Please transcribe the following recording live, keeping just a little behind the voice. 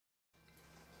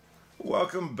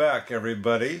Welcome back,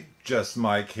 everybody. Just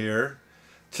Mike here.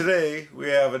 Today we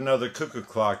have another cuckoo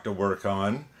clock to work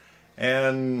on,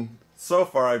 and so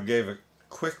far I've gave a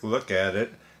quick look at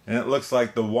it, and it looks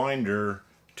like the winder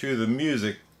to the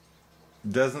music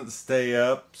doesn't stay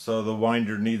up, so the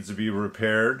winder needs to be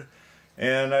repaired.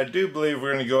 And I do believe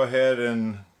we're going to go ahead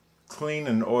and clean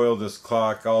and oil this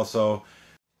clock also.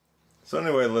 So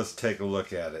anyway, let's take a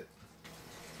look at it.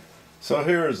 So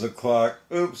here is the clock.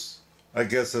 Oops. I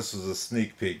guess this was a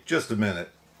sneak peek. Just a minute.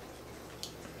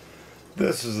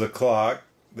 This is the clock.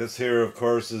 This here, of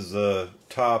course, is a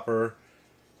topper.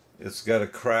 It's got a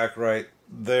crack right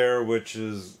there, which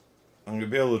is, I'm going to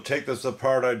be able to take this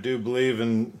apart, I do believe,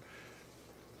 and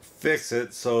fix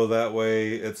it so that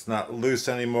way it's not loose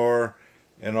anymore,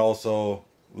 and also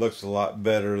looks a lot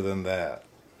better than that.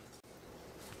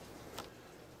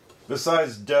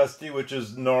 Besides dusty, which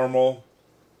is normal,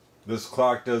 this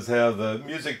clock does have the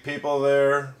music people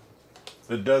there.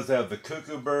 It does have the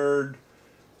cuckoo bird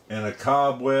and a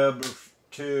cobweb or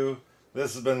two.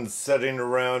 This has been sitting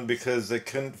around because they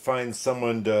couldn't find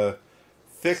someone to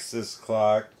fix this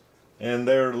clock, and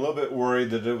they're a little bit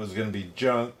worried that it was going to be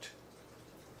junked.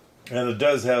 And it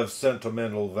does have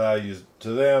sentimental values to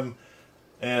them,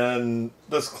 and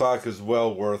this clock is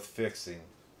well worth fixing.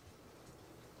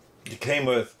 It came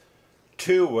with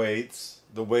two weights.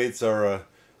 The weights are a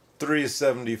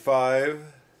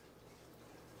 375,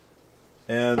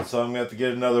 and so I'm going to have to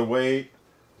get another weight.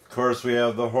 Of course, we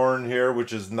have the horn here,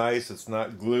 which is nice. It's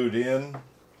not glued in.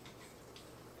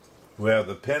 We have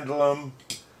the pendulum,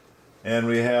 and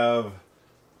we have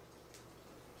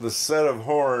the set of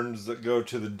horns that go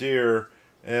to the deer,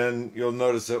 and you'll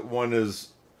notice that one is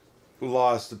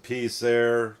lost a piece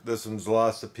there. This one's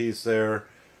lost a piece there.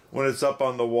 When it's up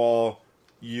on the wall,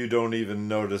 you don't even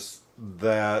notice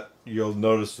that. You'll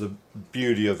notice the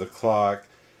beauty of the clock.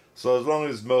 So as long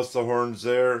as most of the horn's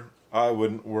there, I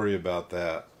wouldn't worry about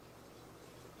that.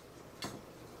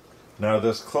 Now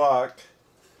this clock,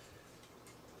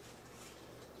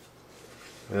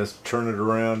 let's turn it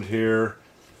around here.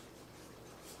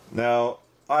 Now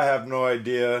I have no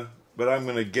idea, but I'm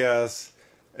going to guess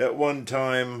at one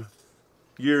time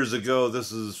years ago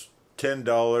this is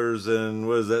 $10 and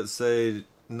what does that say,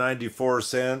 94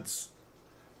 cents.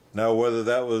 Now whether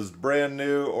that was brand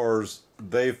new or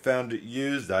they found it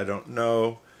used, I don't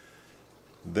know.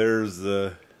 There's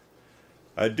the,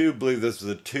 I do believe this is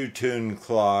a two-tune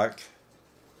clock.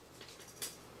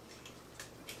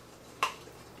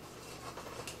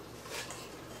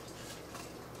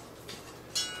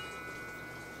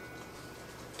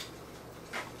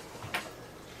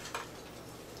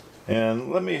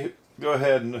 And let me go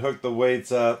ahead and hook the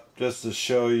weights up just to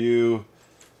show you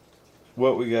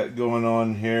what we got going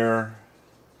on here.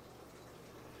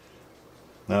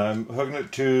 Now I'm hooking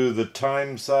it to the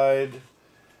time side,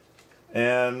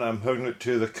 and I'm hooking it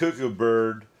to the cuckoo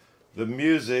bird. The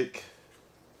music,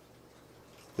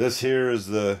 this here is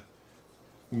the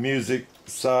music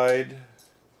side.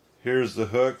 Here's the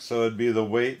hook, so it'd be the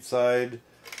weight side.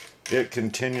 It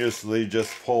continuously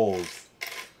just pulls.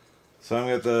 So I'm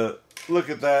going to have to look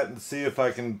at that and see if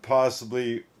I can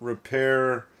possibly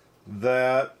repair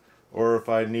that, or if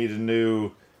I need a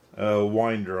new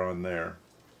winder on there.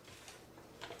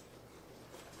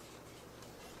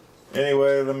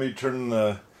 Anyway, let me turn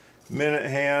the minute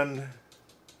hand.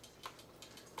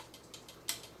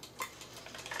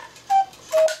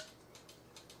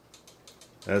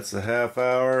 That's the half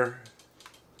hour.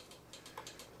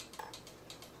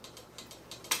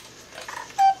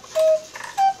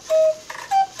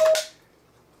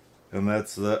 And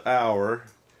that's the hour.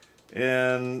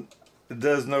 And it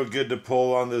does no good to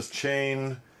pull on this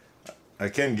chain. I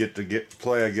can get to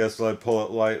play, I guess, so I pull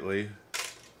it lightly.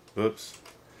 Oops.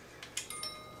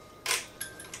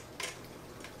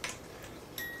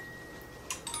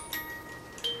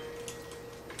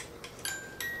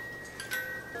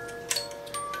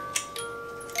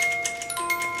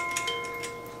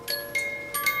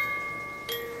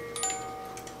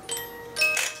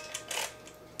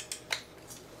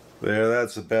 There,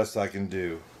 that's the best I can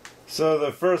do. So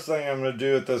the first thing I'm going to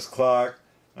do with this clock,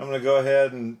 I'm going to go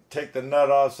ahead and take the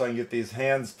nut off so I can get these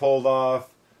hands pulled off.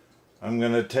 I'm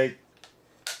going to take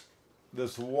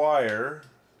this wire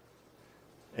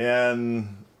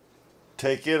and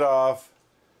take it off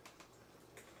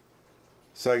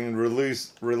so I can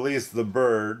release the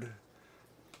bird.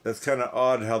 That's kind of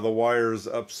odd how the wire's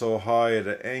up so high at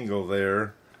an angle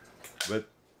there, but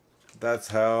that's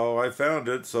how I found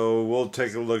it, so we'll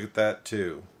take a look at that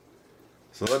too.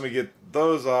 So let me get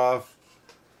those off,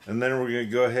 and then we're going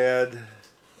to go ahead,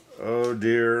 oh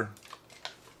dear,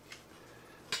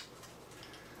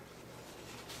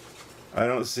 I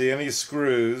don't see any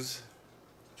screws,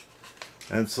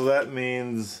 and so that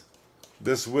means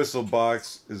this whistle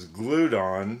box is glued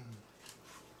on.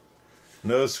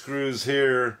 No screws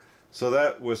here, so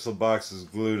that whistle box is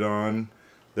glued on.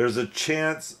 There's a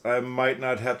chance I might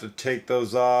not have to take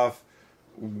those off.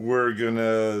 We're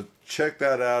gonna check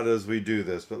that out as we do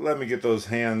this, but let me get those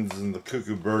hands and the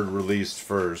cuckoo bird released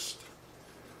first.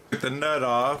 Get the nut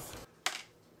off,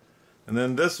 and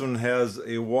then this one has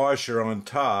a washer on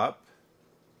top,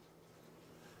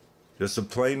 just a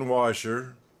plain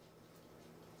washer.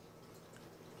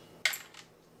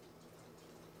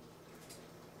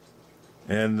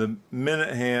 And the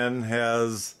minute hand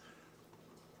has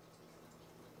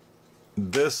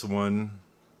this one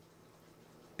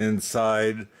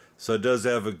inside, so it does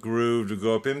have a groove to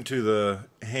go up into the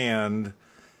hand,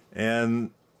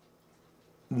 and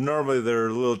normally there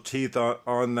are little teeth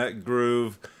on that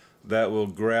groove that will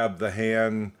grab the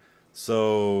hand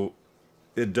so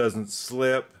it doesn't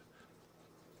slip.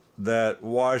 That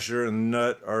washer and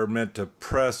nut are meant to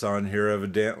press on here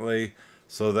evidently,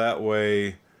 so that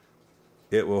way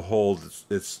it will hold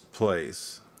its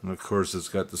place. And of course it's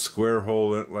got the square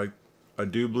hole in it like I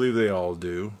do believe they all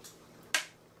do.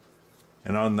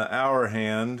 And on the hour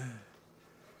hand,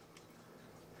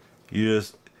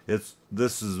 this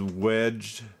is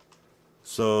wedged,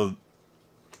 so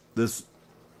this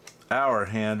hour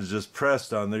hand is just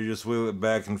pressed on there. You just wheel it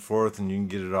back and forth and you can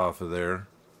get it off of there.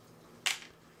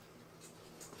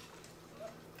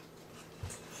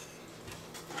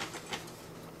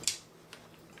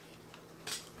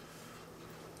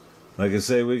 Like I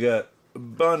say, we got a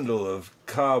bundle of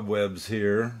cobwebs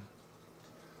here.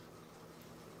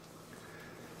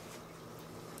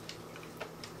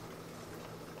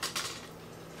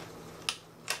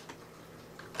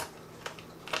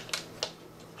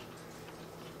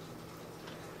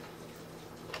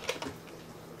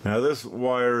 Now this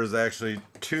wire is actually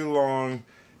too long,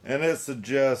 and it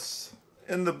suggests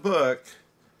in the book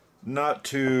not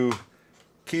to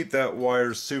keep that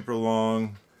wire super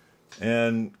long,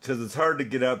 and because it's hard to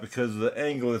get out because of the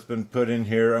angle that's been put in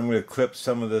here, I'm going to clip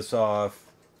some of this off.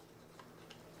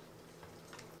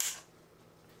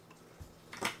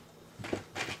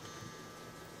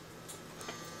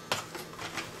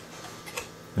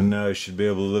 And now I should be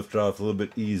able to lift it off a little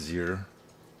bit easier.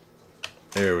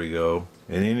 There we go.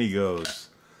 And in he goes.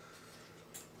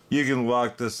 You can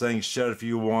lock this thing shut if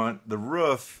you want. The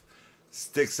roof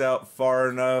sticks out far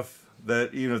enough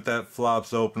that even if that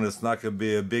flops open, it's not going to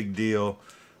be a big deal.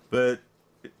 But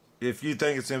if you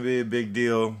think it's going to be a big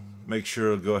deal, make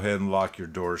sure to go ahead and lock your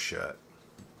door shut.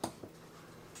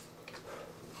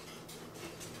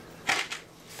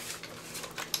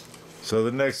 So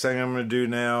the next thing I'm going to do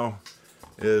now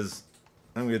is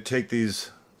I'm going to take these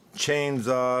chains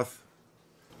off.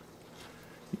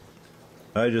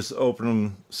 I just open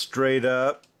them straight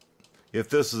up. If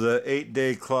this is an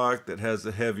 8-day clock that has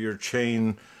a heavier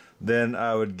chain, then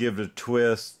I would give it a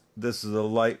twist. This is a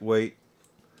lightweight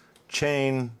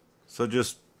chain, so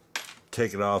just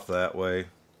take it off that way.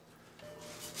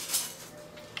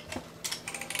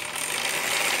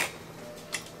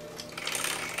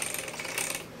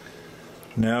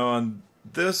 Now on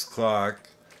this clock,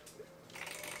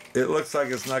 it looks like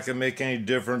it's not going to make any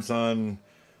difference on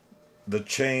the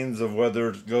chains of whether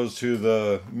it goes to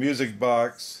the music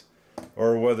box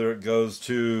or whether it goes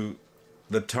to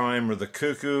the time or the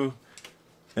cuckoo.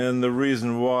 And the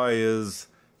reason why is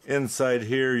inside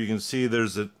here you can see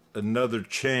there's another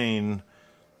chain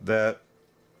that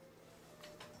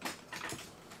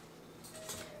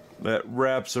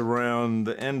wraps around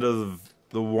the end of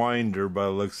the winder by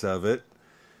the looks of it.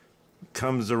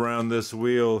 Comes around this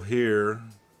wheel here.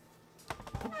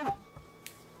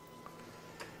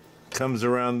 Comes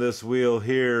around this wheel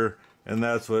here, and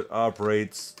that's what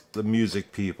operates the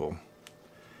music people.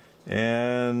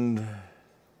 And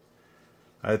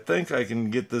I think I can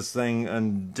get this thing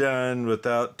undone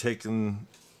without taking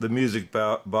the music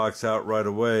box out right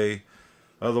away.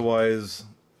 Otherwise,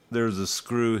 there's a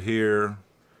screw here,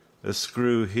 and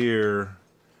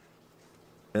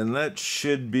that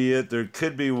should be it. There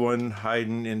could be one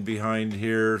hiding in behind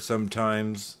here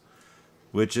sometimes,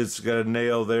 which it's got a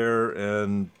nail there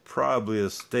and probably a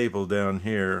staple down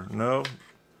here. No,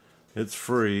 it's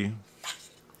free.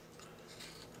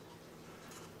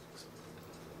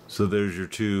 So there's your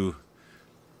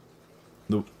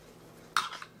the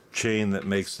chain that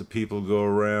makes the people go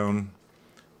around,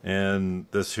 and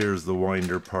this here's the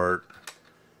winder part,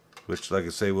 which, like I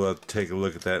say, we'll have to take a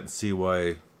look at that and see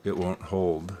why it won't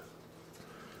hold.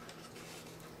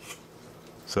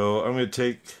 So I'm going to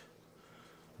take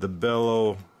the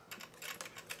bellow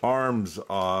arms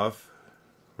off,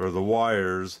 or the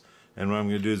wires, and what I'm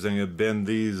going to do is I'm going to bend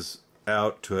these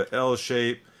out to an L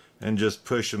shape and just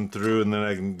push them through, and then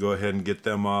I can go ahead and get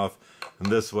them off,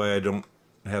 and this way I don't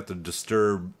have to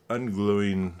disturb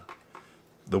ungluing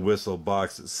the whistle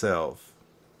box itself.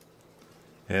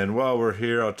 And while we're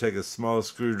here, I'll take a small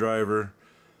screwdriver,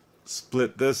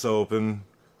 split this open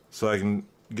so I can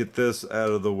get this out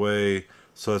of the way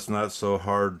so it's not so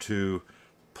hard to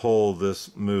pull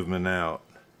this movement out.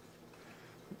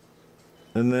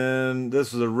 And then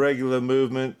this is a regular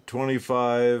movement,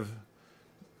 25,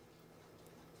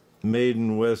 made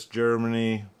in West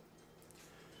Germany.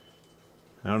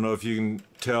 I don't know if you can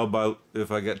tell by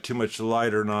if I got too much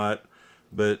light or not,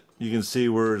 but you can see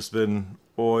where it's been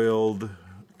oiled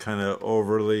kind of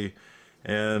overly,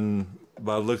 and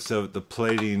by the looks of it, the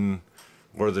plating,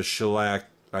 or the shellac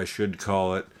I should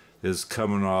call it, is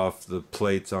coming off the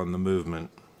plates on the movement.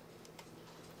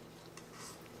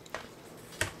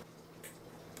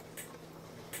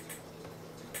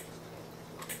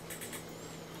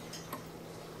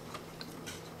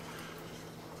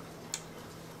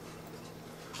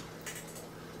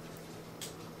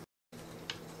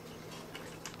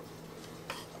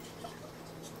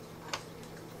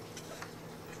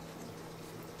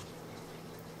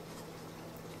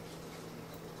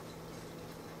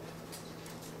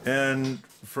 And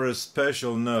for a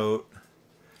special note,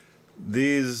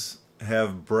 these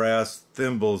have brass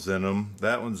thimbles in them.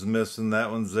 That one's missing,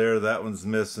 that one's there, that one's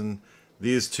missing.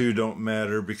 These two don't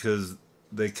matter because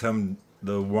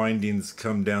the windings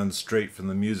come down straight from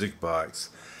the music box.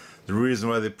 The reason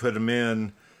why they put them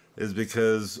in is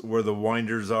because where the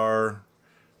winders are,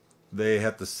 they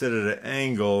have to sit at an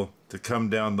angle to come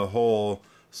down the hole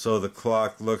so the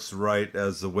clock looks right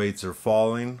as the weights are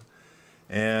falling.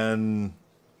 And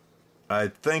I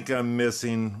think I'm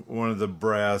missing one of the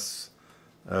brass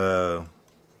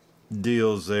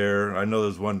deals there. I know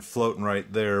there's one floating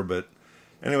right there, but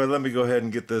anyway, let me go ahead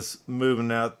and get this moving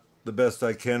out the best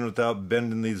I can without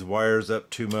bending these wires up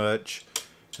too much.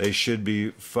 They should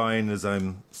be fine as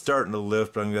I'm starting to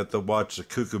lift, but I'm going to have to watch the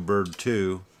cuckoo bird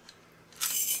too.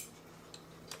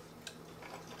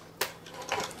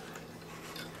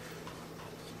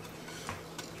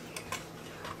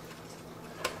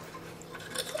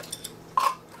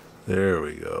 There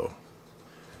we go.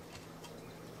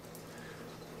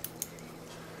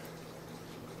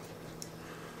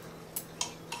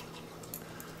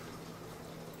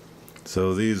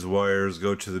 So these wires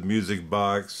go to the music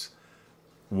box.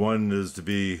 One is to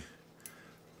be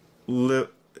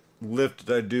lifted,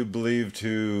 I do believe,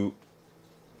 to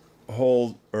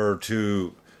hold or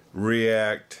to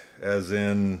react, as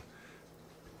in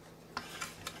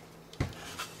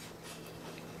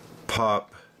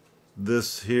pop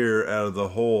this here out of the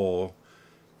hole,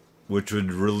 which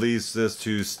would release this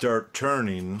to start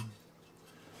turning.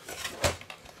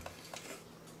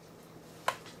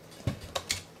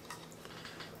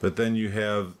 But then you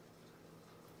have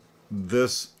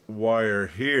this wire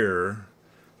here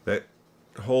that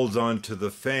holds on to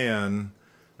the fan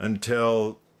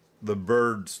until the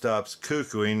bird stops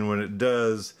cuckooing. When it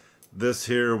does, this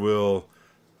here will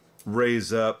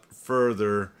raise up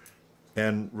further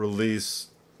and release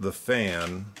the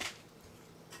fan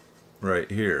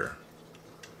right here.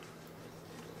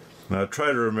 Now try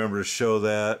to remember to show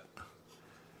that.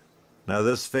 Now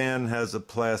this fan has a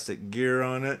plastic gear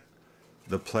on it.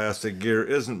 The plastic gear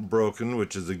isn't broken,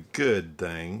 which is a good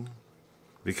thing,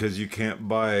 because you can't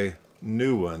buy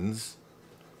new ones.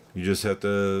 You just have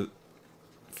to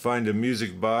find a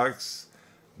music box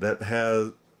that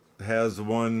has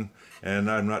one,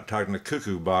 and I'm not talking a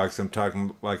cuckoo box, I'm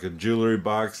talking like a jewelry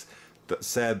box. The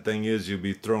sad thing is you'll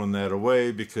be throwing that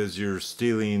away because you're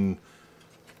stealing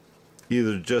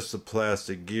either just the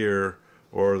plastic gear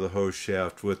or the hose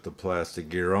shaft with the plastic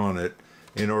gear on it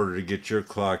in order to get your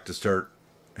clock to start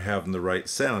having the right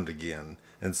sound again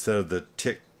instead of the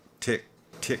tick tick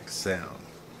tick sound.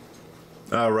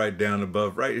 I'll write down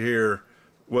above right here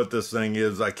what this thing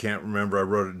is. I can't remember, I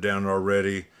wrote it down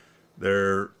already.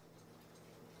 They're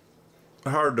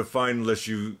hard to find unless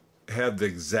you have the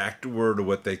exact word of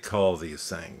what they call these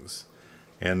things,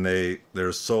 and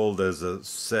they're sold as a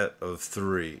set of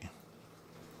 3.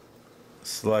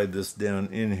 Slide this down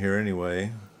in here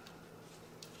anyway.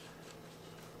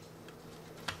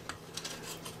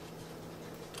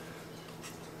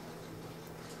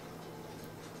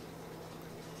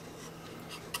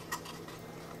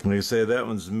 Like I say, that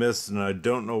one's missing. I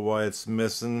don't know why it's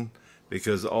missing,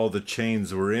 because all the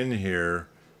chains were in here,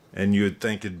 and you would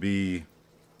think it'd be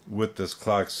with this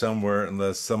clock somewhere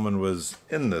unless someone was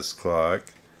in this clock.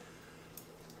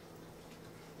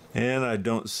 And I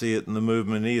don't see it in the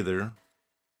movement either.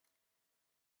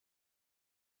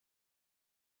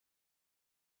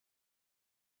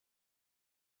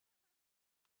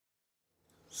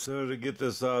 So to get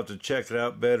this off, to check it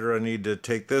out better, I need to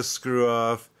take this screw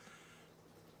off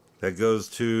that goes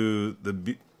to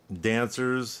the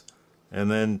dancers,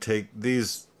 and then take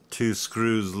these two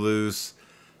screws loose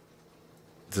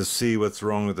to see what's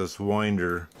wrong with this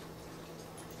winder.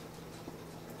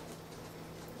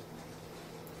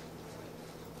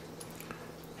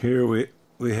 Here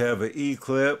we have an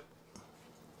E-clip.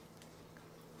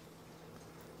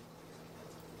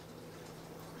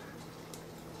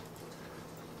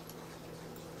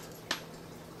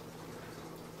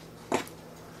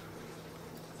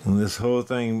 And this whole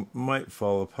thing might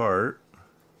fall apart.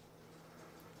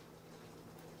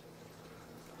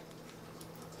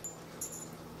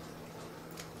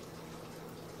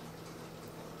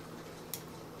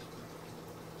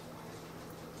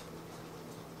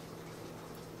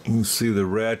 You can see the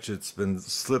ratchet's been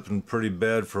slipping pretty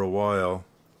bad for a while.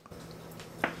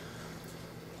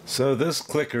 So this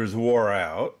clicker's wore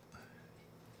out.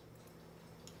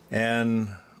 And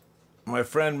my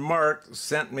friend Mark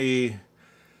sent me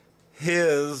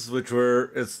his, which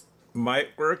it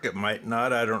might work, it might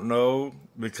not, I don't know,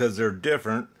 because they're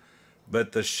different,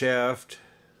 but the shaft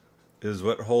is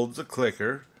what holds the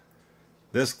clicker.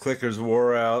 This clicker's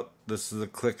wore out. This is the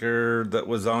clicker that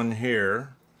was on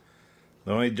here.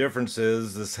 The only difference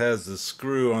is this has the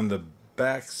screw on the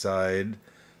back side.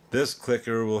 This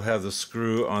clicker will have the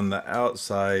screw on the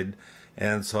outside,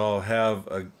 and so I'll have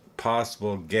a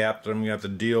possible gap that I'm going to have to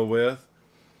deal with.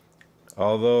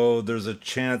 Although there's a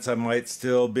chance I might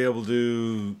still be able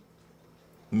to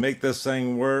make this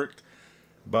thing work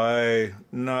by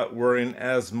not worrying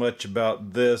as much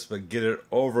about this, but get it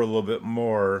over a little bit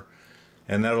more,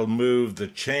 and that'll move the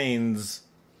chains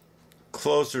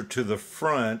closer to the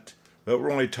front, but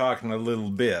we're only talking a little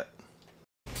bit.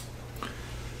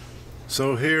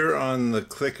 So here on the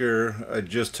clicker I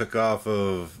just took off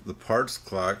of the parts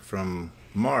clock from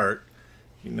Mark,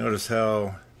 you notice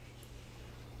how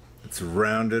it's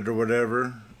rounded or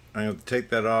whatever. I'm going to take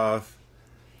that off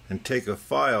and take a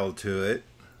file to it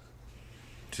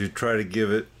to try to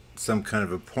give it some kind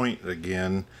of a point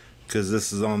again, because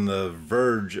this is on the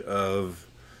verge of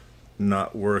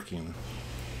not working.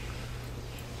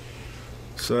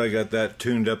 So I got that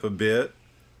tuned up a bit.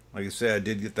 Like I say, I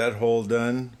did get that hole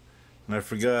done, and I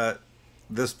forgot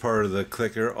this part of the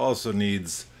clicker also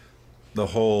needs the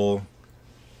hole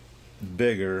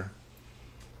bigger,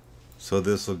 so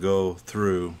this will go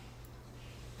through.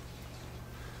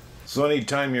 So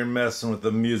anytime you're messing with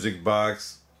the music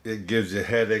box, it gives you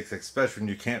headaches, especially when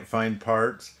you can't find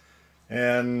parts.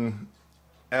 And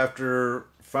after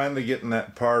finally getting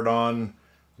that part on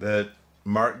that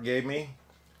Mark gave me,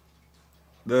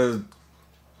 the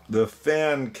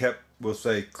fan kept, we'll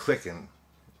say, clicking.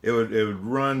 It would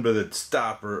run, but it'd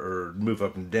stop or move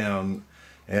up and down,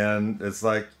 and it's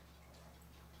like,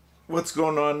 what's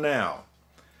going on now?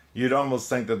 You'd almost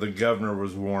think that the governor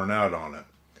was worn out on it.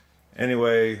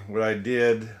 Anyway, what I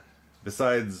did,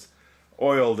 besides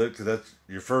oiled it, because that's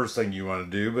your first thing you want to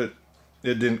do, but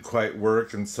it didn't quite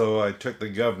work, and so I took the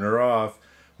governor off.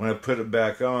 When I put it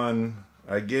back on,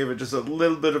 I gave it just a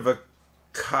little bit of a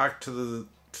cock to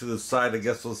the side, I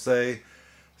guess we'll say.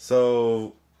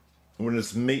 So when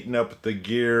it's meeting up with the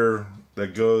gear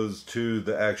that goes to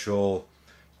the actual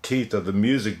teeth of the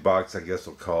music box, I guess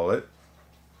we'll call it,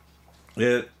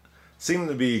 it seemed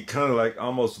to be kind of like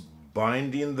almost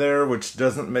binding there, which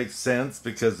doesn't make sense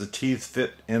because the teeth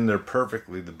fit in there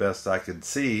perfectly, the best I could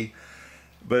see.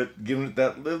 But giving it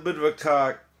that little bit of a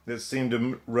cock, it seemed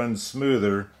to run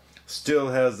smoother. Still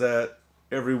has that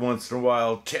every once in a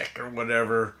while tick or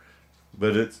whatever,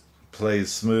 but it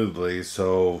plays smoothly.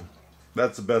 So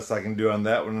that's the best I can do on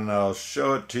that one, and I'll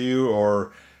show it to you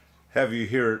or have you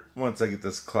hear it once I get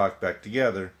this clock back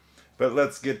together. But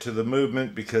let's get to the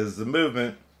movement, because the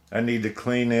movement, I need to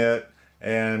clean it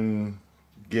and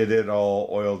get it all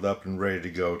oiled up and ready to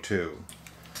go too.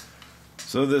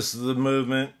 So this is the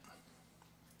movement.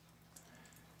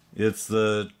 It's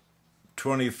the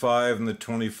 25, and the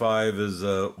 25 is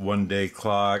a 1-day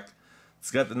clock.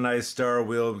 It's got the nice star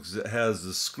wheel because it has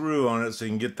the screw on it, so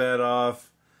you can get that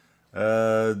off.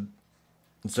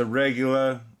 It's a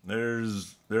regular.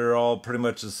 They're all pretty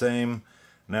much the same.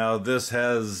 Now this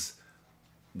has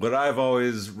what I've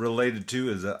always related to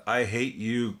is a I hate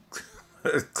you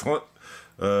E-clip,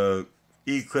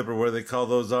 or what do they call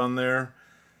those on there.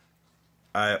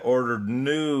 I ordered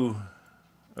new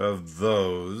of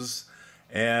those,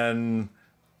 and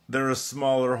they're a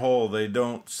smaller hole. They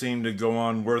don't seem to go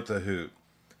on worth a hoot.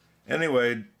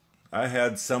 Anyway, I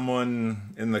had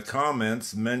someone in the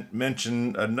comments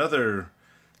mention another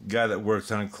guy that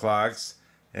works on clocks,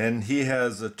 and he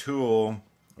has a tool,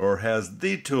 or has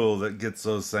the tool that gets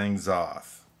those things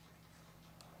off.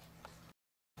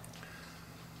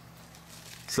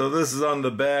 So this is on the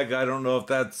bag. I don't know if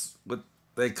that's what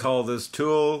they call this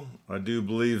tool. I do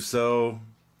believe so.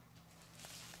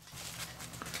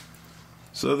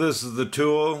 So this is the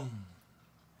tool.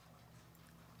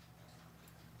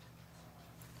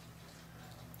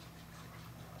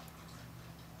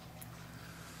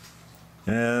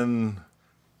 And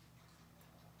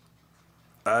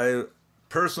I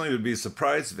personally would be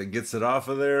surprised if it gets it off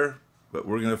of there, but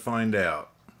we're going to find out.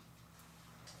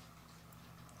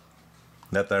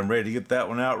 Not that I'm ready to get that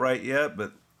one out right yet,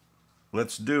 but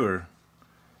let's do her.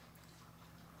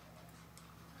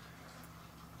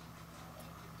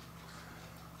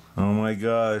 Oh my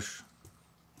gosh.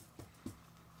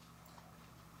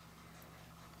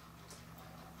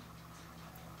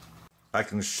 I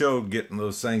can show getting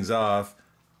those things off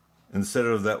instead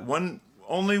of that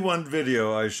only one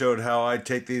video I showed how I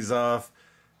take these off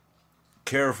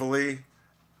carefully,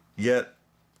 yet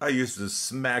I used to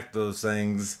smack those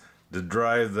things to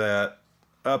drive that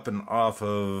up and off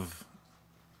of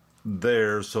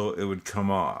there so it would come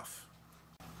off.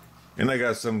 And I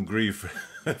got some grief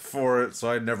for it, so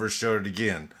I never showed it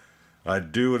again. I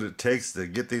do what it takes to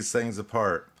get these things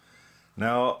apart.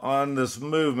 Now on this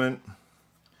movement,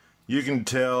 you can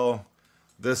tell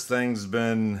this thing's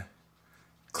been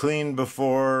cleaned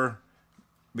before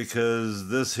because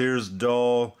this here's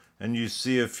dull and you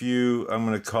see a few, I'm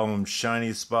going to call them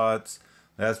shiny spots.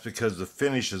 That's because the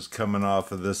finish is coming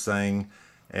off of this thing,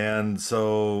 and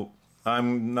so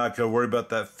I'm not going to worry about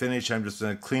that finish. I'm just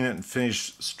going to clean it and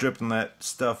finish stripping that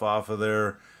stuff off of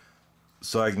there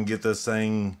so I can get this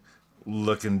thing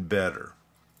looking better.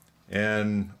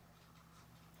 And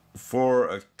for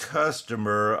a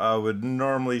customer, I would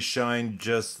normally shine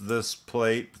just this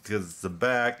plate because it's the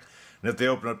back, and if they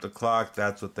open up the clock,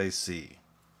 that's what they see.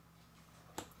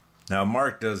 Now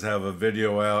Mark does have a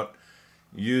video out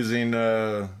using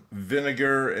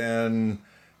vinegar and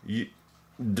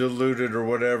diluted or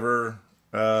whatever.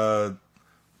 That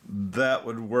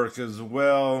would work as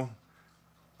well.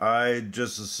 I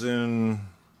just as soon,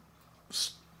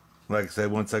 like I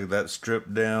said, once I get that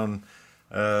stripped down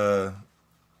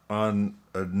on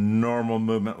a normal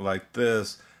movement like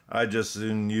this, I just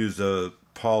soon use a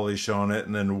polish on it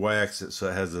and then wax it so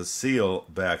it has a seal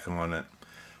back on it.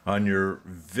 On your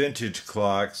vintage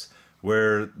clocks,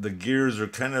 where the gears are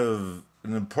kind of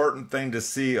an important thing to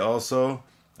see also,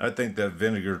 I think that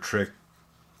vinegar trick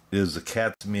is a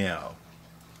cat's meow.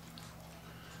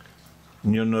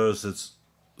 And you'll notice it's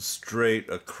straight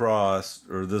across,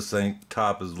 or this thing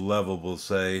top is level, we'll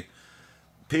say.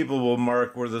 People will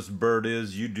mark where this bird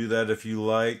is. You do that if you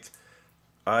like.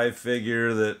 I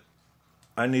figure that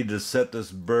I need to set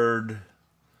this bird,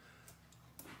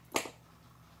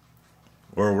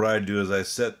 or what I do is I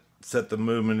set the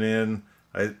movement in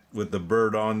with the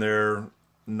bird on there,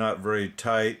 not very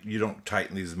tight. You don't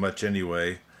tighten these much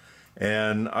anyway.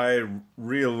 And I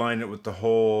realign it with the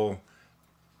hole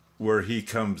where he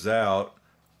comes out,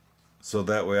 so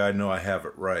that way I know I have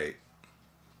it right.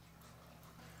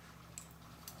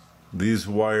 These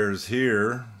wires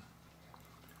here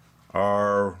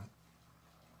are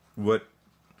what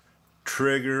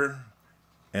trigger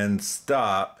and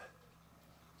stop.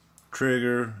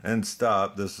 Trigger and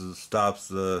stop. This stops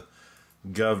the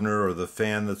governor or the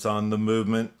fan that's on the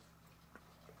movement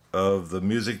of the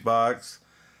music box,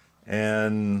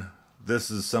 and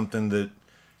this is something that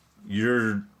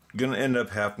you're gonna end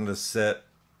up having to set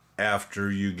after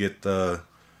you get the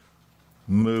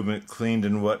movement cleaned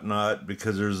and whatnot,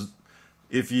 because there's,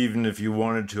 even if you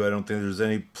wanted to, I don't think there's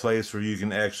any place where you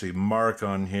can actually mark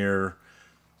on here,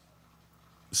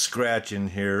 scratch in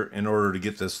here in order to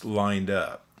get this lined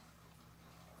up.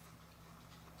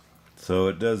 So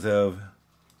it does have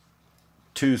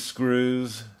 2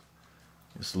 screws.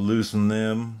 Just loosen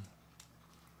them.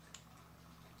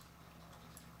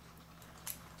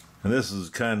 And this is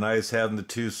kind of nice having the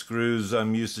 2 screws.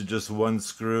 I'm used to just 1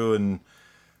 screw, and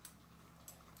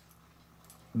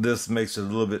this makes it a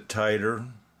little bit tighter.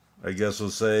 I guess we'll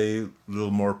say a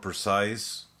little more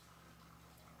precise.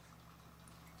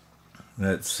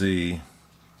 Let's see.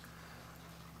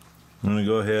 I'm going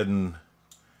to go ahead and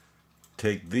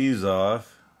take these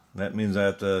off. That means I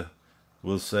have to,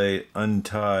 we'll say,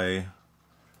 untie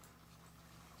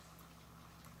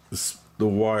the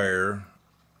wire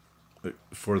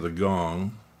for the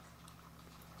gong.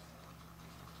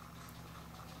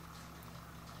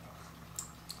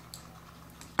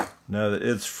 Now that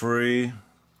it's free,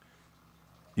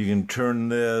 you can turn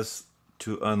this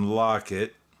to unlock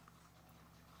it.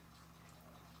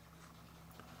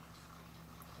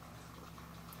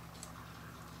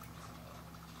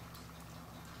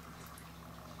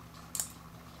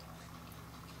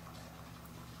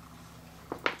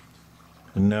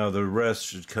 And now the rest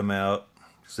should come out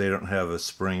because they don't have a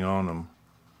spring on them.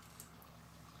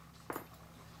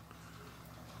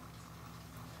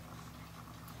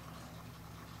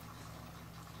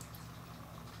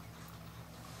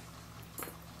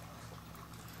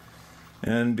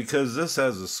 And because this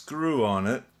has a screw on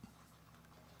it,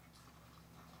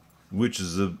 which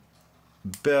is the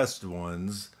best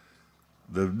ones,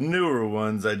 the newer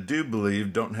ones I do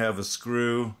believe don't have a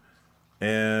screw,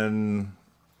 and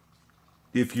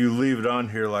if you leave it on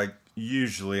here like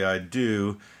usually I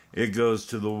do, it goes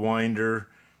to the winder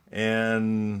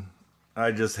and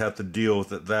I just have to deal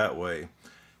with it that way.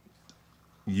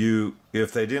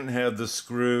 If they didn't have the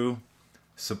screw,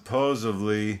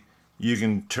 supposedly you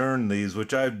can turn these,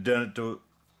 which I've done it to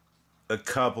a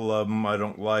couple of them. I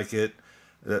don't like it.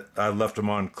 I left them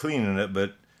on cleaning it,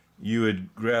 but you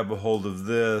would grab a hold of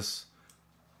this,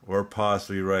 or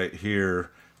possibly right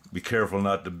here. Be careful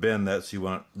not to bend that, so you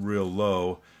want it real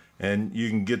low. And you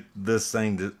can get this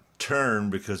thing to turn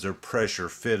because they're pressure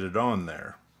fitted on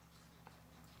there.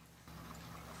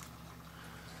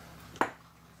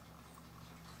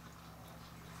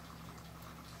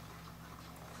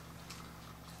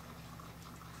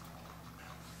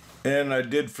 And I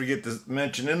did forget to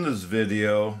mention in this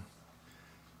video,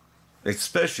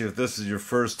 especially if this is your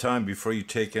first time, before you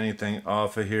take anything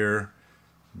off of here,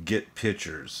 get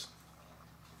pictures.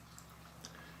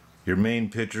 Your main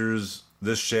pictures,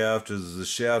 this shaft is the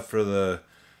shaft for the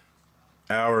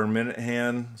hour and minute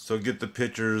hand, so get the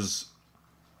pictures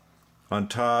on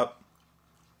top,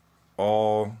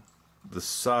 all the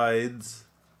sides,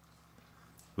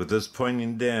 with this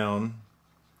pointing down,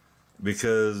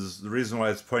 because the reason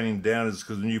why it's pointing down is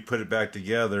because when you put it back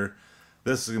together,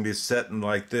 this is going to be setting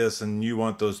like this, and you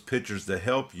want those pictures to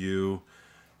help you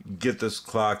get this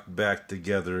clock back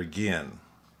together again.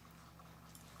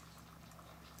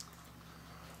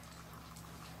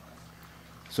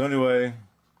 So anyway,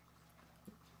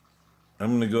 I'm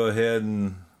going to go ahead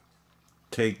and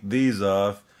take these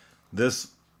off. This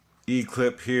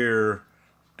E-clip here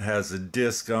has a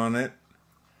disc on it.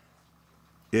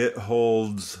 It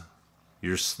holds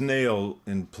your snail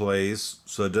in place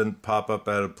so it doesn't pop up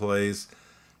out of place,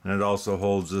 and it also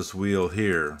holds this wheel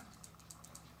here.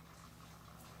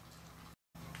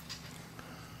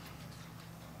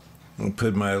 I'll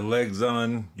put my legs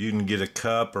on. You can get a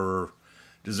cup or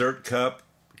dessert cup,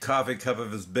 coffee cup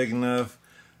if it's big enough,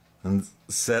 and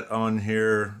set on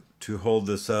here to hold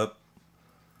this up,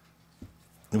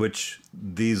 which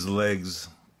these legs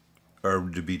are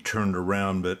to be turned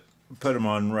around, but put them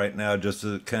on right now just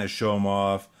to kind of show them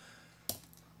off.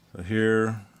 So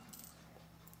here,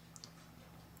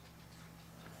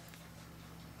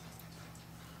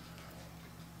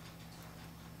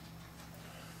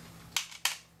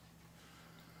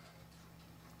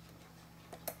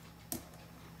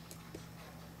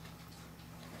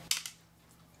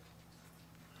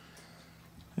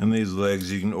 and these legs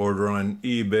you can order on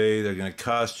eBay. They're going to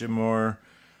cost you more.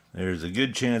 There's a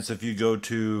good chance if you go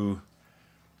to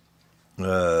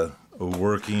a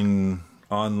working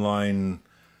online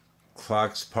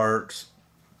clocks parts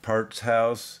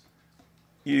house,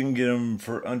 you can get them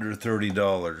for under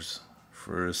 $30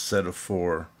 for a set of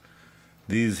 4.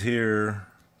 These here,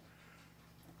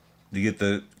 to get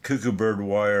the cuckoo bird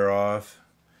wire off,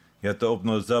 you have to open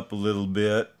those up a little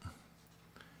bit.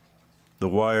 The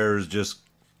wire is just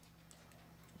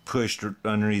pushed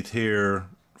underneath here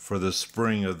for the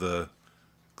spring of the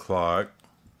clock.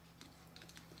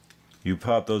 You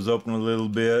pop those open a little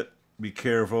bit, be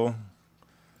careful.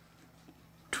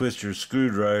 Twist your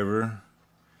screwdriver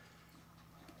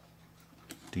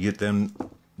to get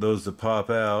those to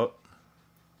pop out.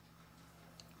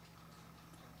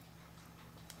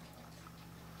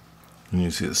 And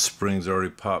you see the spring's already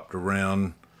popped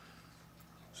around.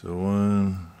 So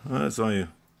one, well, that's only,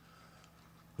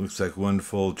 looks like one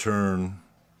full turn,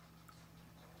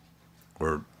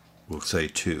 or we'll say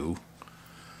 2.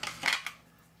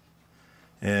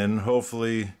 And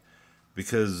hopefully,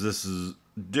 because this is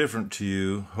different to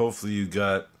you, hopefully you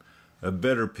got a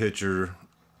better picture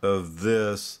of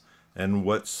this and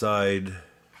what side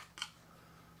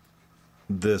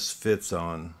this fits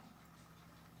on,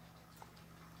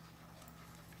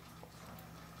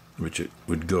 which it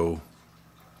would go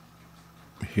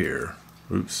here.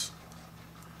 Oops.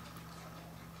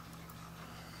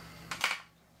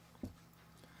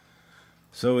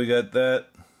 So we got that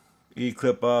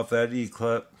E-clip off, that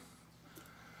E-clip.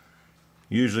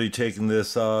 Usually taking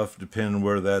this off, depending on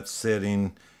where that's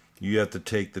sitting, you have to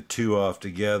take the 2 off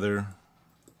together.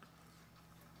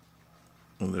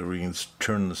 And then we can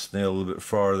turn the snail a little bit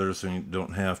farther so you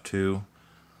don't have to.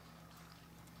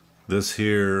 This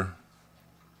here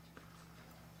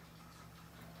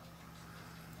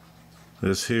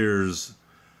This here's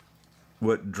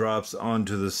what drops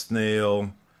onto the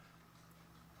snail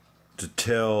to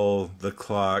tell the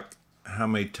clock how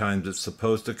many times it's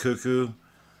supposed to cuckoo.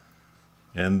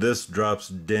 And this drops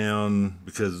down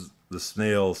because the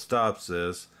snail stops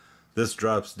this. This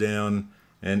drops down,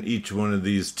 and each one of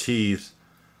these teeth,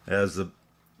 as the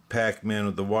Pac-Man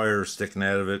with the wire sticking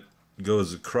out of it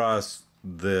goes across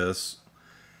this,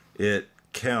 it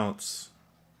counts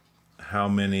how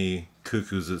many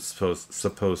cuckoos it's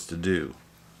supposed to do.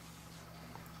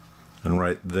 And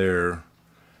right there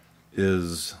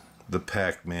is the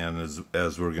Pac-Man,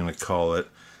 as we're going to call it.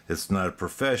 It's not a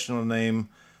professional name,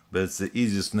 but it's the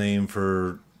easiest name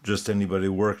for just anybody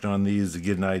working on these to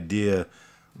get an idea.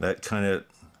 That kind of,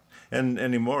 and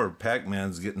anymore,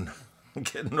 Pac-Man's getting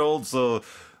getting old, so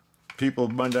people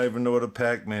might not even know what a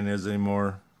Pac-Man is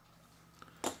anymore.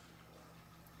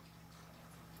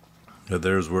 But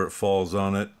there's where it falls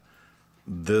on it.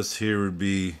 This here would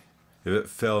be, if it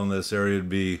fell in this area, it'd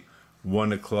be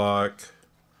 1 o'clock.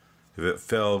 If it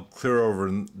fell clear over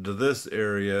into this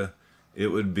area, it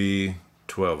would be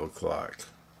 12 o'clock.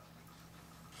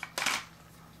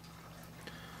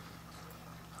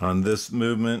 On this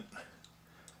movement,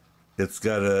 it's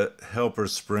got a helper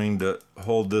spring to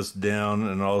hold this down,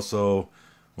 and also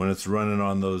when it's running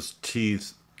on those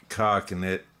teeth cocking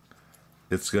it,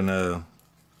 it's gonna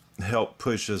help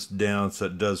push us down so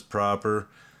it does proper.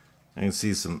 I can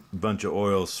see some bunch of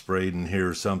oil sprayed in here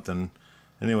or something.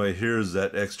 Anyway, here's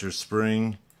that extra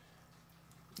spring.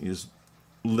 You just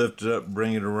lift it up,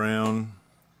 bring it around.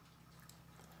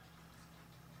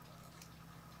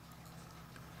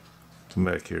 Come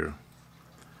back here.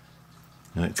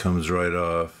 And it comes right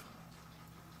off.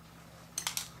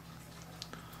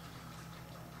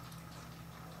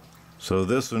 So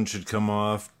this one should come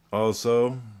off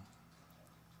also.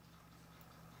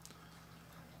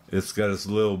 It's got its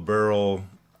little barrel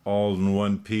all in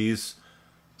one piece.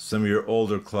 Some of your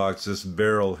older clocks, this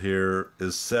barrel here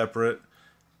is separate.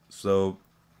 So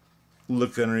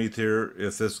look underneath here.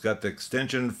 If this got the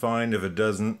extension, fine. If it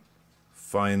doesn't,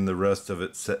 find the rest of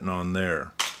it sitting on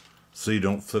there, so you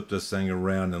don't flip this thing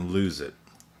around and lose it.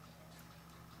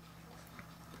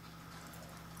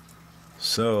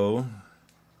 So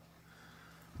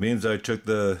means I took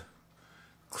the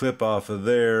clip off of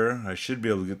there. I should be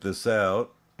able to get this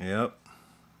out. Yep.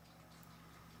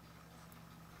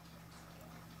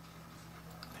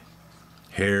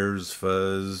 Hairs,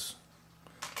 fuzz.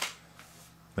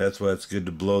 That's why it's good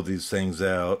to blow these things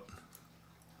out.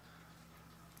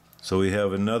 So we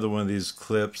have another one of these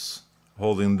clips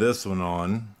holding this one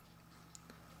on,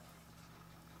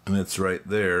 and it's right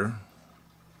there.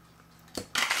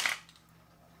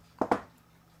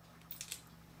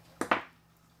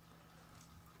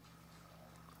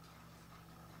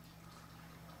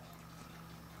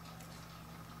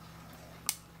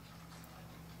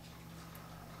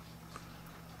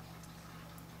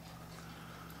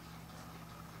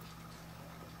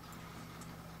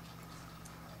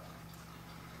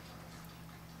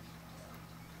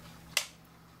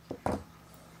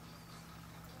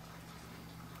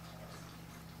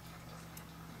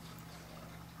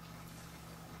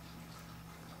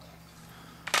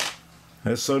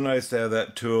 It's so nice to have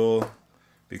that tool,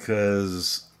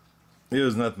 because it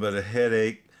was nothing but a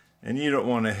headache, and you don't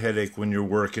want a headache when you're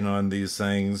working on these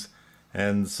things.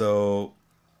 And so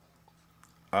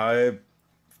I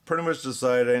pretty much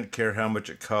decided I didn't care how much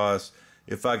it costs.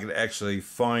 If I could actually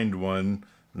find one,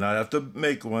 not have to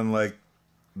make one like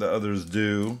the others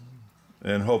do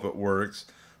and hope it works,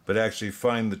 but actually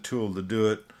find the tool to do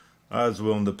it, I was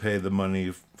willing to pay the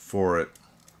money for it.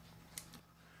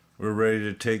 We're ready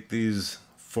to take these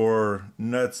 4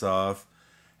 nuts off,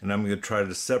 and I'm going to try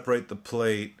to separate the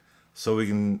plate so we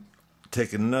can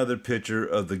take another picture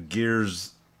of the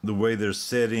gears, the way they're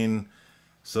sitting,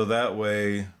 so that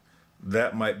way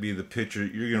that might be the picture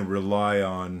you're going to rely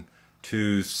on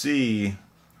to see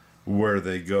where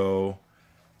they go.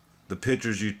 The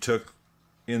pictures you took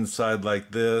inside like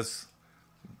this,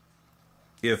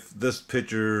 if this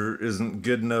picture isn't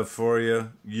good enough for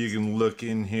you, you can look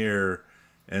in here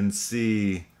and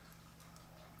see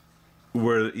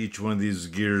where each one of these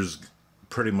gears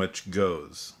pretty much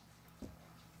goes.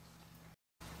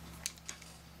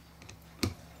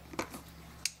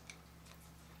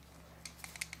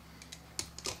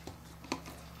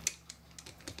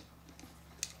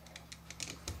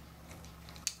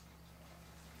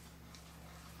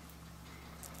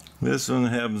 This one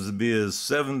happens to be a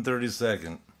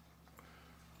 7/32.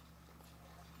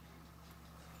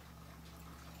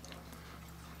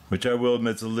 Which I will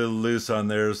admit is a little loose on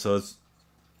there, so it's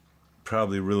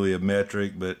probably really a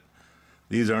metric, but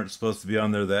These aren't supposed to be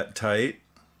on there that tight.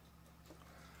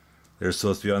 They're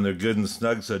supposed to be on there good and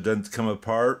snug so it doesn't come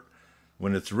apart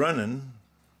when it's running.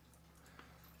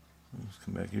 Let's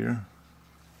come back here.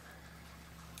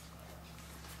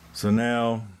 So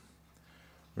now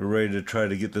we're ready to try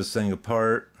to get this thing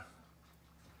apart.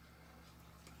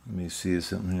 Let me see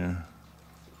something here.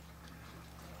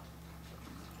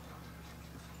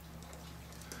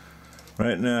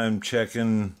 Right now I'm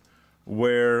checking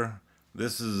where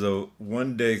this is a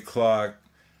 1-day clock,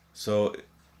 so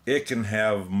it can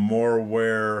have more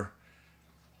wear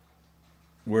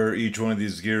where each one of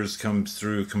these gears comes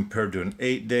through compared to an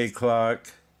 8-day clock.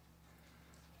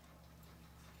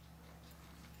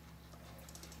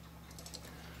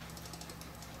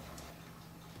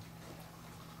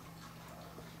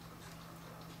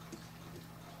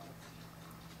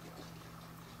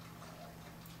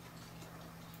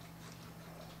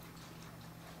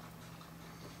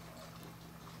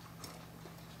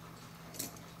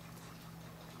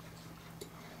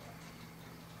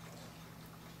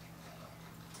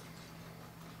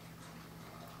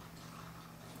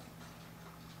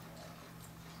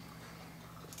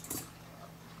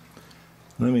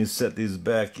 Let me set these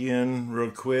back in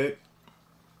real quick,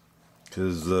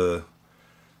 because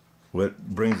what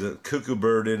brings the cuckoo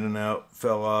bird in and out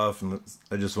fell off, and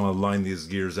I just want to line these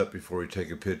gears up before we take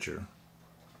a picture.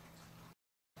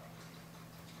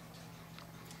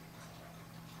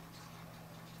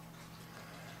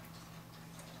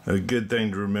 A good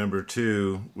thing to remember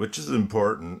too, which is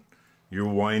important, your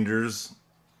winders,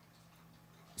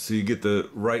 so you get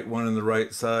the right one on the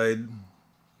right side.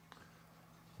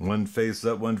 One face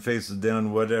up, one face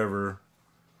down, whatever.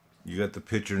 You got the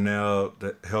picture now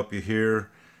to help you here,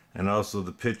 and also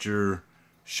the picture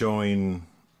showing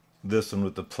this one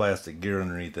with the plastic gear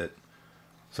underneath it.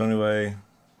 So anyway,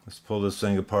 let's pull this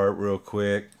thing apart real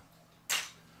quick.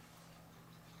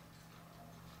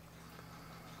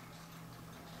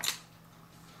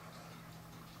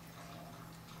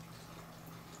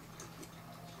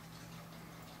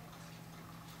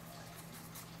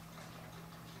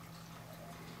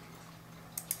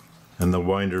 And the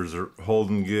winders are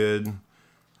holding good.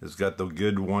 It's got the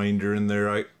good winder in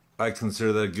there. I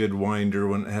consider that a good winder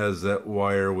when it has that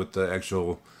wire with the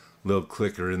actual little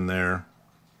clicker in there.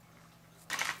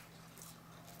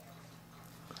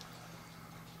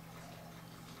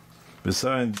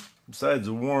 Besides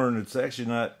the worn, it's actually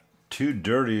not too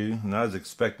dirty, and I was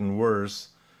expecting worse.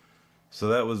 So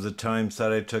that was the time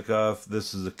side I took off.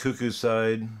 This is the Cuckoo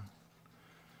side.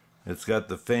 It's got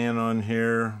the fan on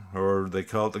here, or they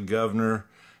call it the governor,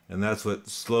 and that's what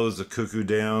slows the Cuckoo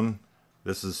down.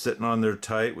 This is sitting on there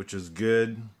tight, which is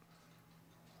good.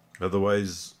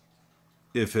 Otherwise,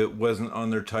 if it wasn't on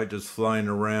there tight, just flying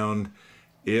around,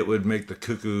 it would make the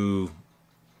Cuckoo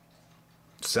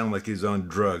sound like he's on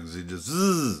drugs. He'd just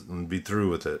zzz and be through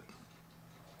with it.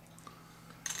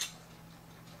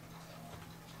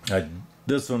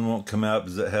 This one won't come out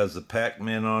because it has the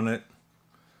Pac-Man on it.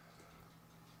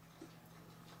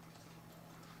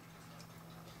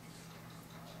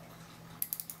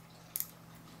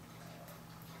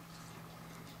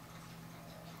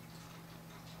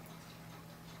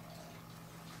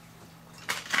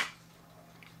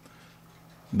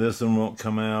 This one won't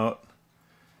come out.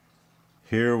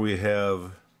 Here we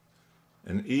have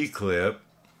an E-clip.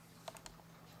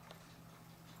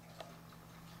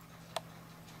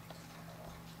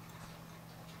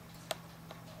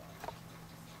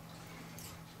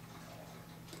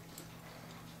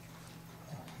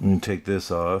 Let me take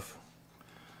this off.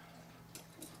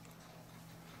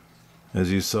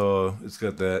 As you saw, it's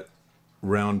got that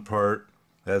round part.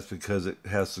 That's because it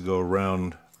has to go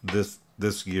around this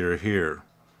gear here.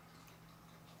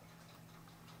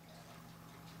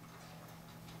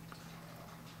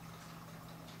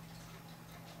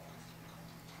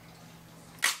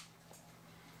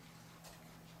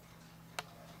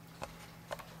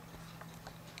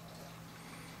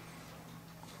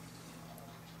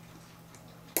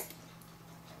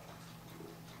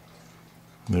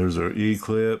 There's our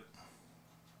E-clip.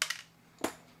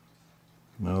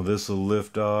 Now this will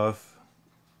lift off.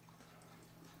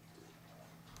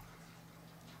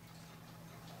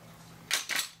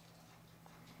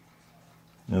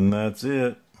 And that's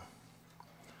it.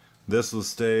 This will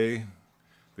stay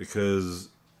because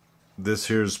this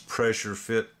here's pressure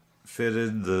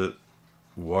fitted, the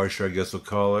washer I guess we'll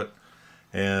call it,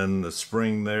 and the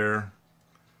spring there.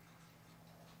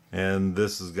 And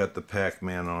this has got the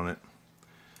Pac-Man on it.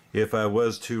 If I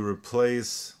was to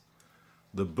replace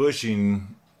the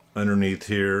bushing underneath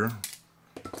here,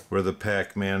 where the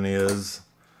Pac-Man is,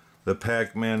 the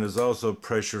Pac-Man is also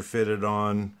pressure fitted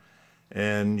on,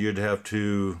 and you'd have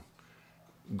to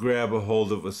grab a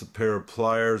hold of it with a pair of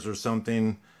pliers or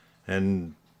something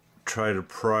and try to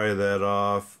pry that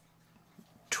off,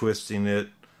 twisting it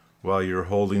while you're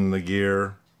holding the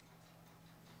gear.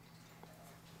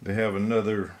 They have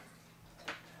another,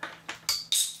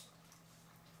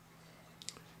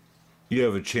 you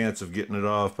have a chance of getting it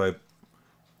off by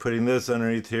putting this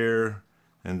underneath here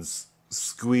and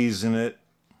squeezing it.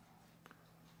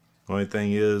 Only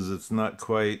thing is, it's not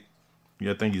quite,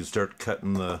 I think you start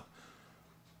cutting the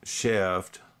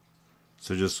shaft.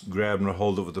 So just grabbing a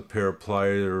hold of it with a pair of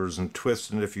pliers and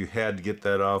twisting it if you had to get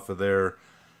that off of there.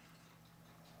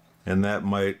 And that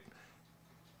might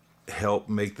help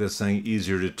make this thing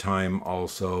easier to time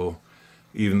also.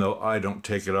 Even though I don't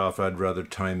take it off, I'd rather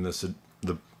time this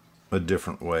a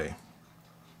different way.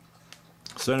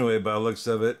 So anyway, by the looks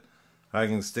of it, I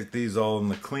can stick these all in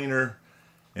the cleaner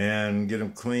and get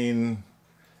them clean,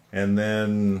 and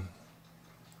then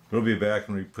we'll be back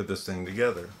when we put this thing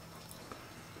together.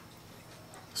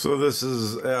 So this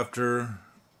is after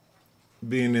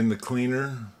being in the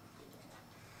cleaner,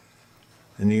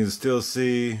 and you can still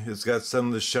see it's got some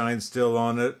of the shine still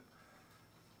on it.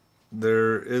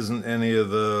 There isn't any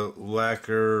of the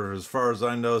lacquer, as far as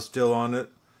I know, still on it.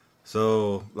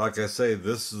 So like I say,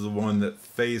 this is the one that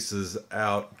faces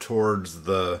out towards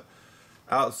the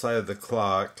outside of the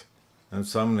clock, and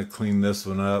so I'm going to clean this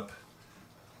one up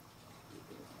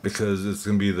because it's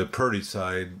going to be the pretty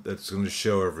side that's going to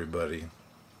show everybody.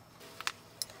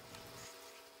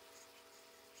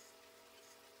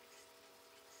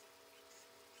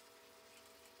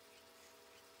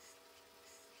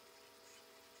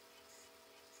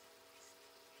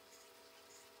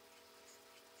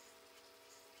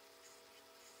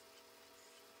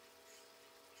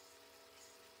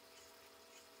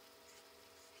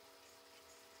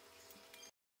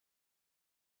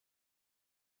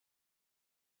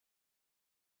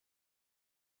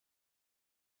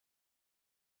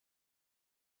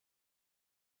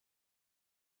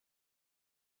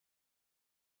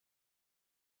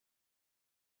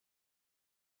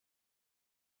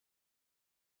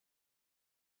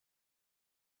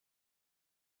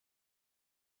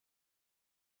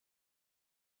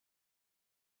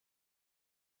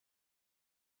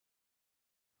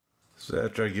 So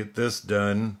after I get this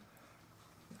done,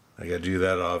 I gotta do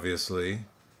that obviously,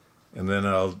 and then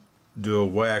I'll do a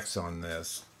wax on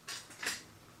this,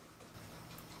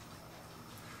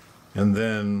 and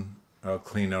then I'll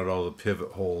clean out all the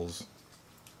pivot holes.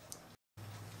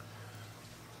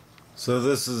 So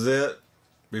this is it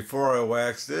before I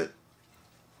waxed it,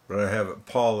 but I have it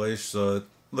polished so it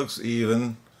looks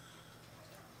even,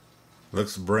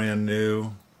 looks brand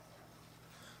new.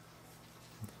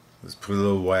 Let's put a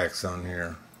little wax on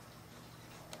here.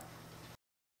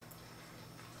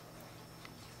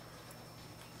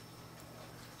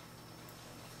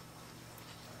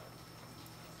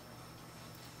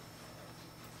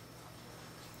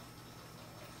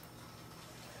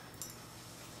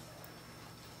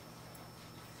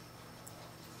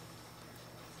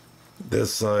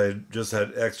 This side just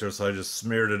had extra, so I just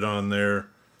smeared it on there,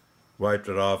 wiped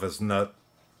it off. It's not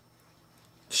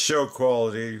show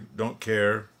quality, don't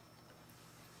care.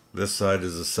 This side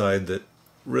is the side that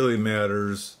really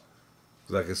matters.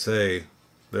 Like I say,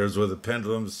 there's where the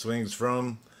pendulum swings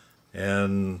from,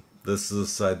 and this is the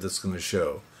side that's going to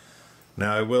show.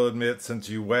 Now I will admit, since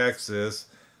you wax this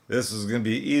is going to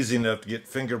be easy enough to get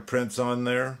fingerprints on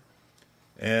there,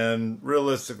 and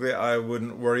realistically I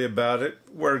wouldn't worry about it.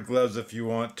 Wear gloves if you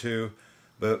want to,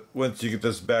 but once you get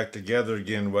this back together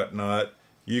again, whatnot,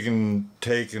 you can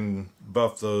take and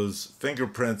buff those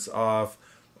fingerprints off,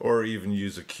 or even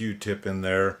use a Q-tip in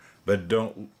there. But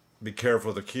don't be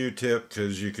careful with the Q-tip,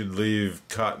 because you could leave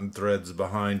cotton threads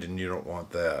behind and you don't want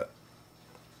that.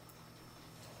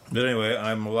 But anyway,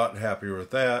 I'm a lot happier with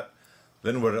that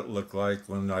than what it looked like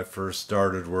when I first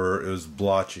started, where it was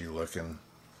blotchy looking.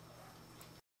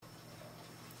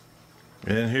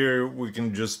 And here we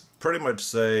can just pretty much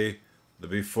say the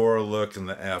before look and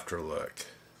the after look.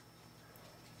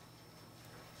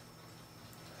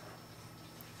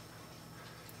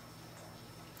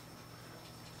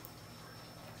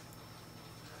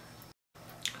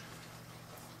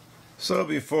 So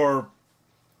before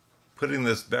putting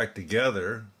this back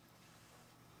together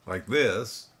like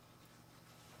this,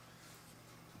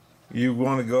 you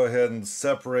want to go ahead and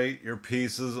separate your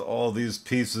pieces. All these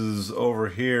pieces over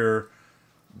here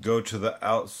go to the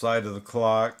outside of the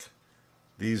clock.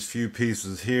 These few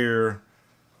pieces here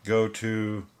go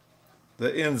to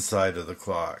the inside of the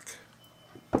clock.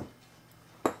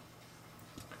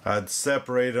 I'd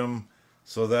separate them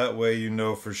so that way you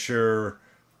know for sure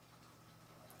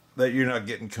that you're not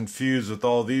getting confused with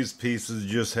all these pieces. You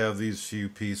just have these few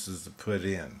pieces to put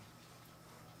in.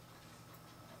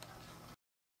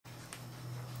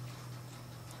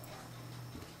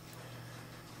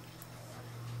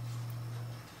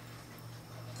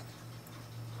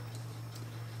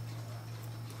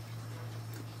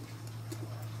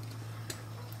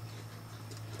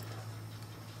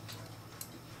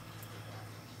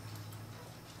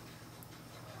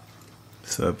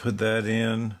 So I put that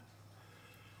in.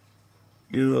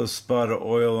 Get a little spot of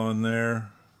oil on there.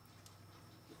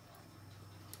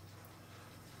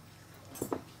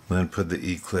 Then put the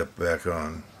E-clip back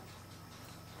on.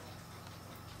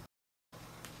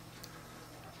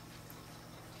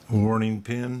 Warning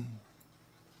pin.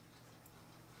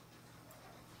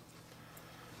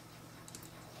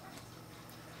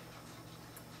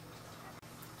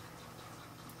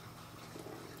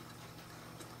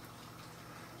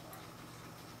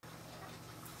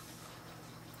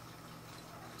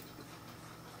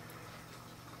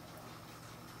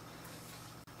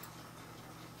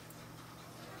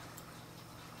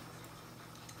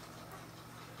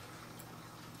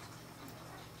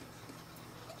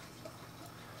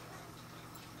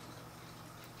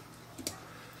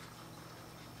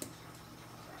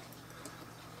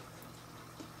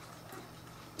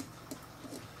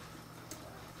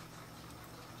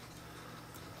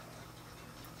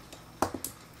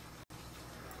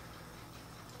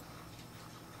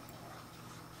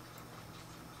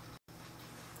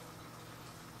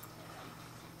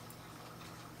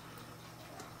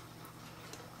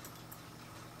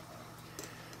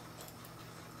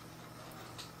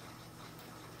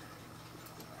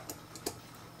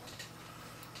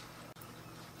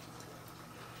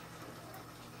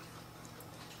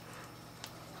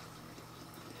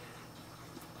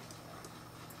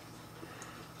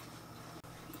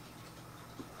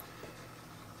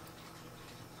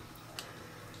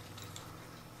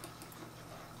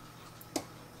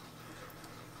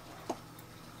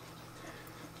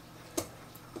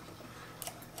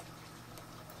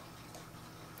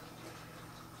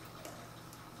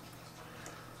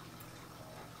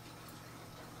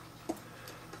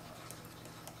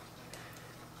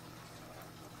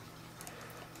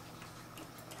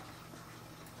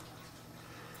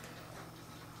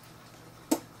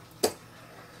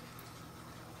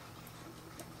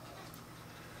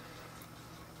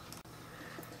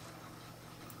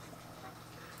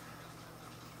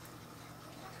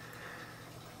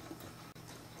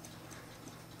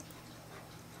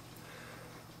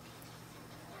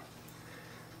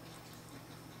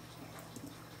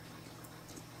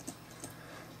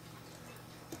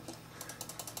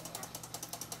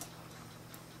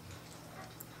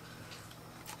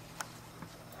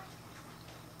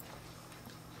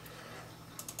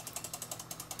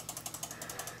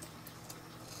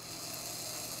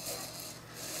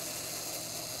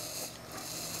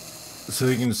 So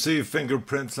you can see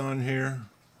fingerprints on here.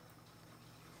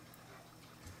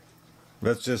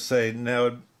 Let's just say now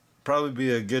would probably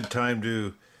be a good time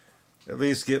to at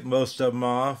least get most of them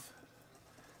off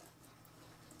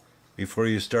before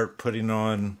you start putting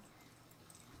on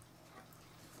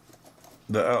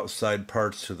the outside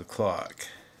parts to the clock.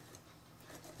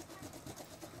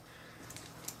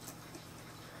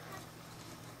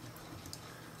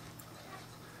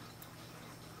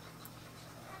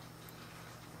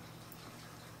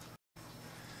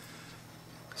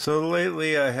 So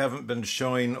lately I haven't been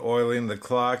showing oiling the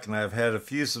clock, and I've had a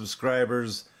few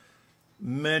subscribers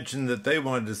mention that they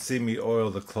wanted to see me oil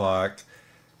the clock.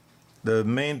 The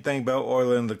main thing about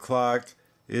oiling the clock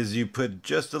is you put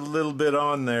just a little bit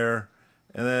on there,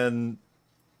 and then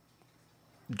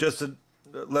just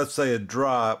let's say a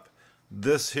drop.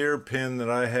 This here pin that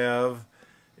I have,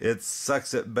 it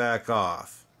sucks it back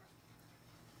off.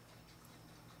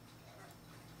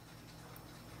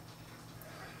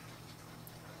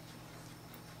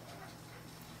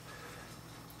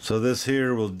 So this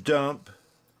here will dump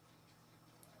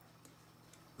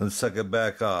and suck it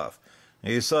back off.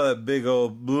 And you saw that big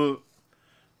old bloop.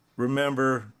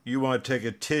 Remember, you want to take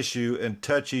a tissue and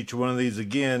touch each one of these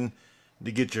again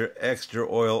to get your extra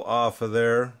oil off of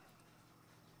there,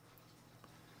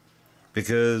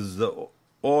 because the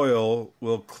oil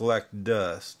will collect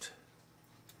dust.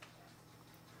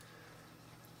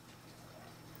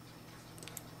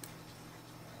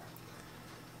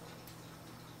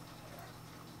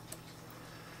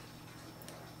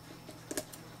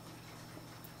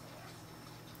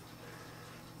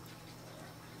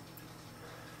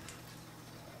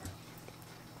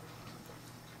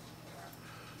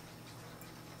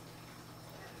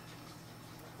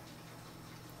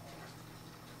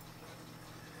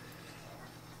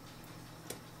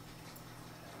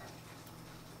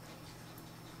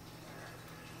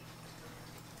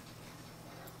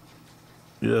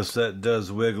 Yes, that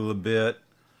does wiggle a bit.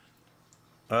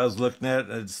 I was looking at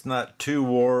it, it's not too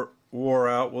wore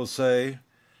out, we'll say.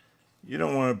 You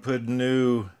don't want to put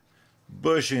new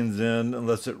bushings in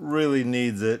unless it really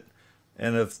needs it.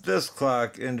 And if this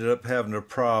clock ended up having a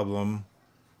problem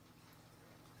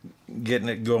getting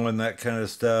it going, that kind of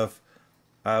stuff,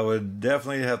 I would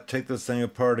definitely have to take this thing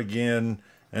apart again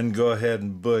and go ahead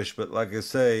and bush. But like I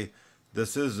say,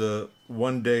 this is a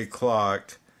one-day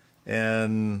clock,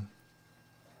 and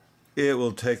it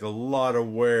will take a lot of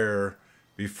wear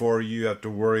before you have to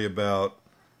worry about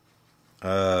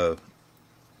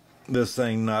this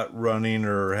thing not running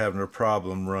or having a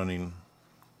problem running.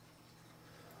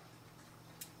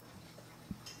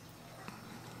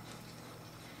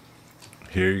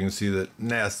 Here you can see that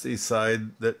nasty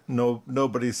side that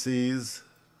nobody sees.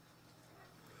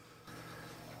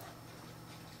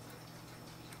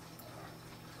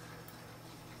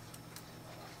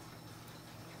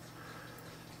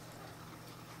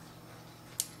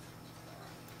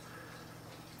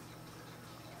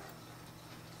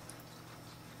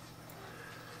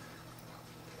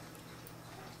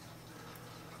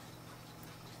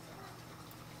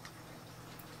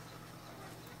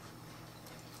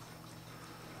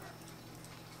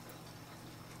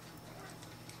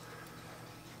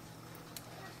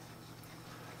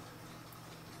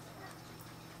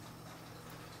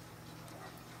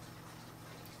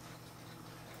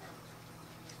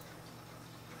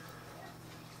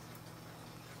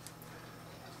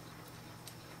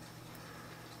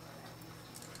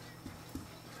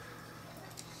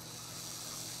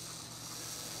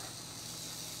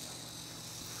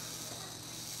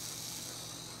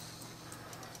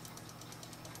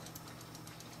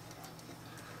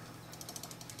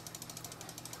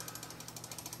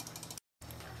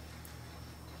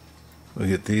 We'll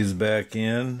get these back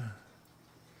in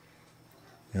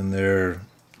and their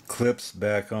clips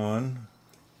back on.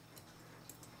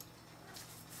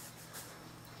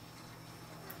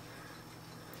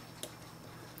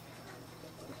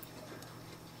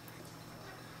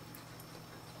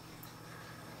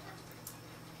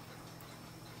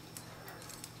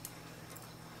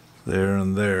 There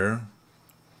and there.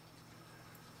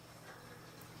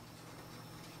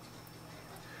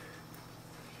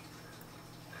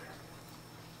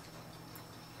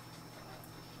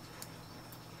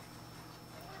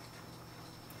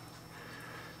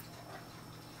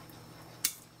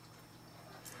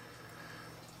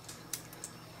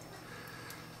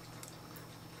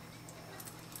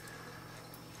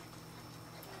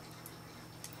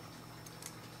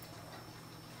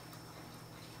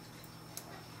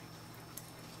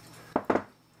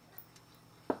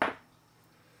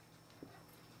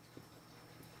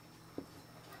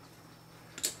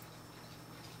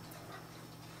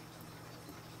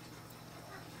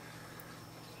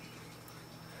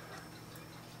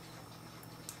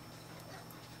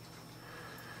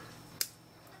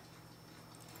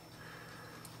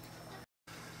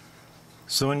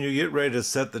 So when you get ready to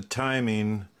set the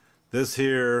timing, this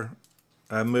here,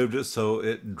 I moved it so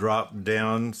it dropped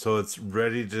down so it's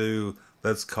ready to,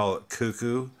 let's call it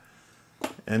cuckoo.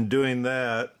 And doing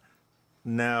that,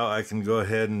 now I can go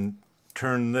ahead and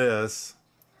turn this.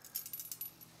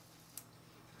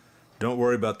 Don't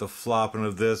worry about the flopping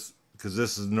of this, because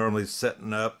this is normally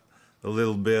setting up a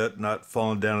little bit, not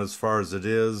falling down as far as it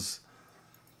is.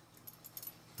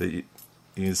 You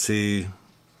can see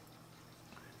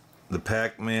the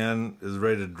Pac-Man is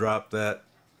ready to drop that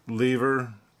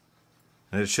lever,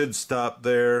 and it should stop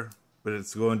there, but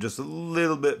it's going just a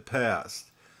little bit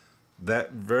past.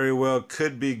 That very well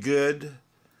could be good,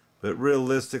 but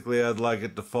realistically I'd like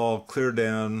it to fall clear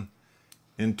down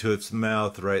into its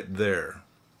mouth right there.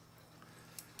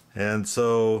 And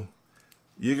so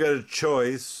you got a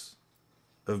choice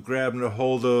of grabbing a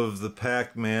hold of the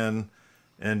Pac-Man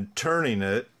and turning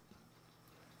it,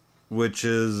 which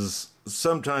is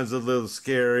sometimes a little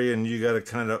scary, and you got to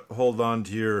kind of hold on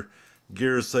to your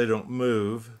gears so they don't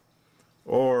move.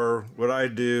 Or what I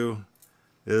do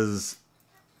is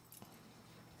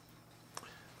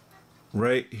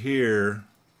right here,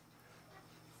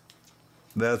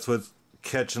 that's what's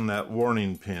catching that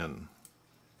warning pin.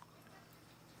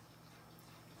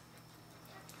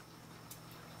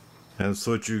 And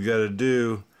so what you got to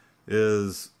do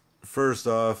is, first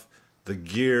off, the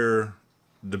gear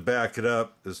to back it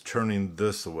up is turning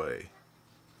this way,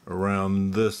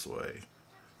 around this way.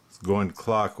 It's going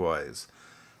clockwise.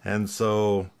 And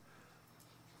so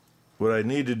what I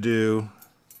need to do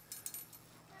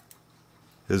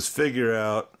is figure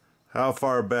out how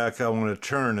far back I want to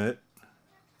turn it.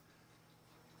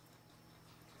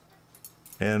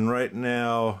 And right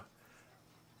now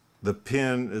The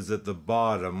pin is at the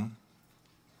bottom,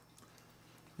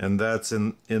 and that's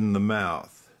in the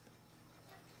mouth.